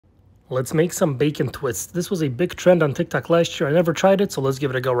Let's make some bacon twists. This was a big trend on TikTok last year. I never tried it, so let's give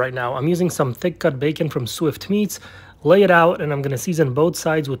it a go right now. I'm using some thick cut bacon from Swift Meats. Lay it out, and I'm going to season both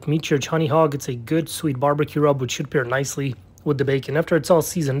sides with Meat Church Honey Hog. It's a good sweet barbecue rub, which should pair nicely with the bacon. After it's all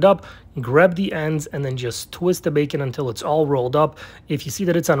seasoned up, grab the ends and then just twist the bacon until it's all rolled up. If you see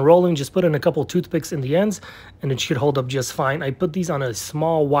that it's unrolling, just put in a couple toothpicks in the ends and it should hold up just fine. I put these on a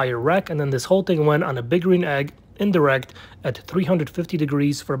small wire rack, and then this whole thing went on a big green egg indirect at 350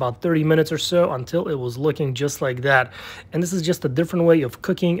 degrees for about 30 minutes or so until it was looking just like that. And this is just a different way of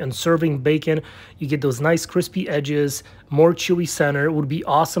cooking and serving bacon. You get those nice crispy edges, more chewy center. It would be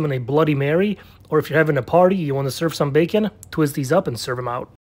awesome in a Bloody Mary, or if you're having a party, you want to serve some bacon, twist these up and serve them out.